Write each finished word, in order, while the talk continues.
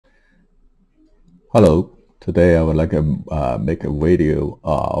Hello, today I would like to make a video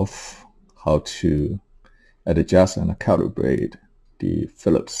of how to adjust and calibrate the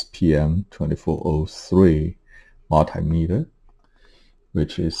Philips PM2403 multimeter,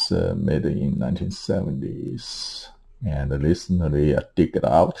 which is made in 1970s. And recently I dig it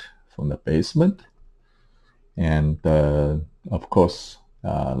out from the basement. And of course,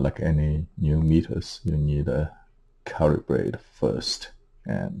 like any new meters, you need to calibrate first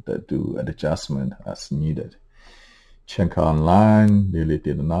and do an adjustment as needed. Check online, really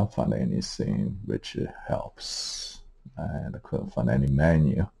did not find anything which helps, and I couldn't find any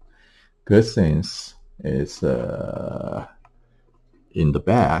manual. Good things is in the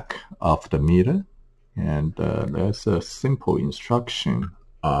back of the meter, and there's a simple instruction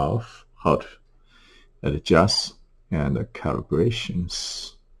of how to adjust and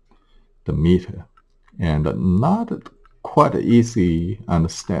calibrations the meter, and not quite easy to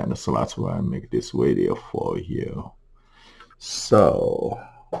understand, so that's why I make this video for you. So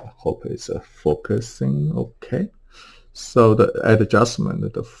I hope it's focusing okay. So the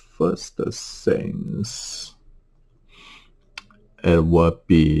adjustment, the first things, it will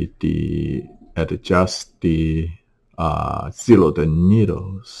be the adjust the zero the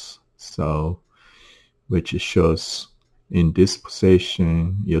needles. So which shows in this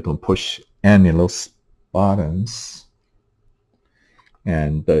position you don't push any of those buttons,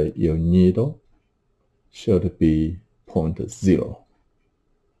 and your needle should be 0.0.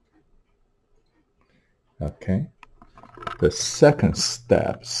 Okay. The second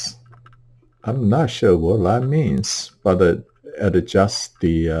steps, I'm not sure what that means, but adjust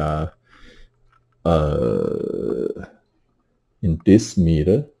the in this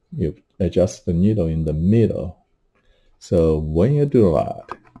meter, you adjust the needle in the middle. So when you do that,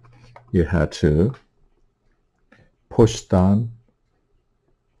 you have to push down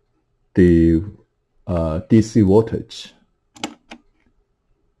the DC voltage.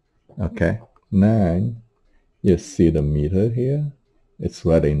 Okay, now you see the meter here, it's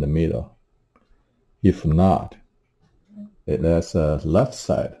right in the middle. If not, there's a left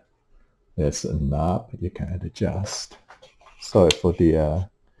side, there's a knob you can adjust. Sorry for the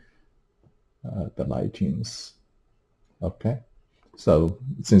lightings. Okay, so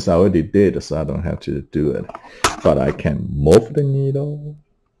since I already did, so I don't have to do it, but I can move the needle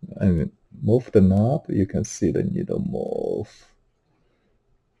and move the knob. You can see the needle move.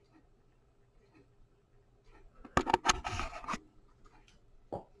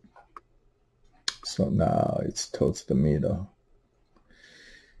 So now it's towards the middle.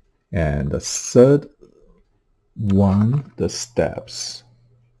 And the third one, the steps,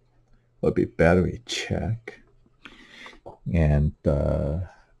 will be battery check. And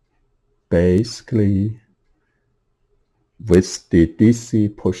basically, with the DC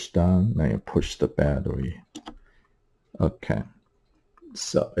push down, now you push the battery. Okay,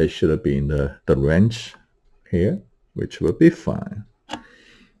 so it should be in the range here, which will be fine.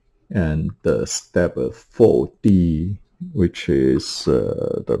 And the step 4D, which is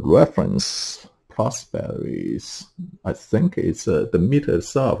the reference plus batteries. I think it's the meter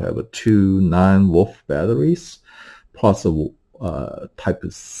itself have two 9-volt batteries plus a type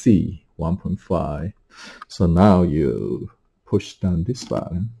C 1.5. So now you push down this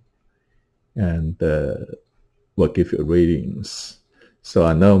button and will give you readings. So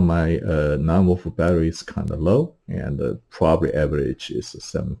I know my 9-volt battery is kind of low, and probably average is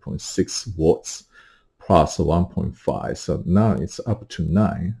 7.6 volts plus 1.5. So now it's up to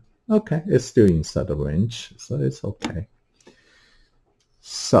 9. Okay, it's still inside the range, so it's okay.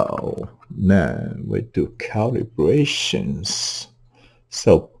 So now we do calibrations.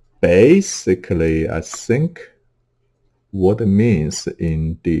 So basically, I think what it means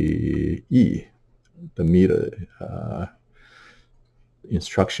in the E, the meter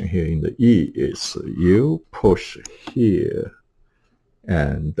instruction here in the E is you push here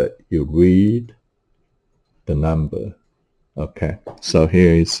and you read the number. Okay, so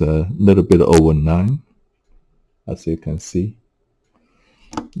here is a little bit over 9, as you can see.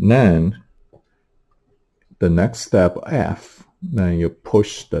 Then the next step, F, then you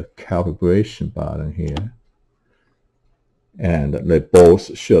push the calibration button here, and they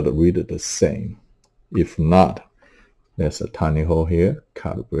both should read the same. If not, there's a tiny hole here,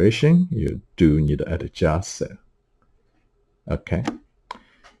 calibration, you do need to adjust it. Okay,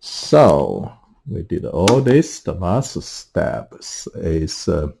 so we did all this. The last step is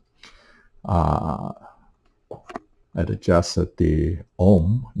adjust the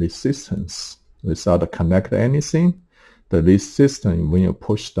ohm resistance without connect anything. The resistance, when you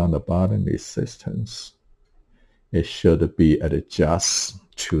push down the button, resistance, it should be adjusted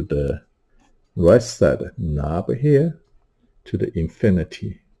to the right side knob here to the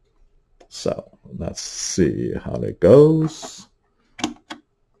infinity. So let's see how it goes.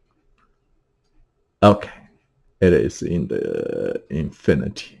 Okay, it is in the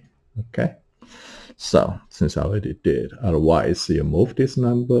infinity. Okay, so since I already did, otherwise you move this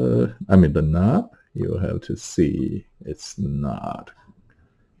number, the knob, you have to see it's not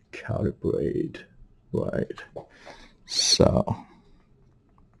calibrated right. So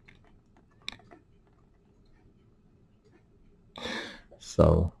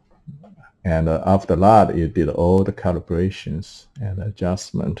and after that, you did all the calibrations and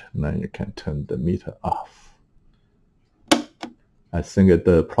adjustment. Now you can turn the meter off. I think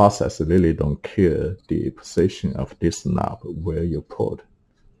the process really don't care the position of this knob where you put.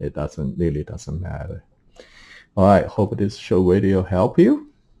 It really doesn't matter. All right, hope this show video help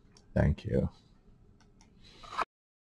you. Thank you.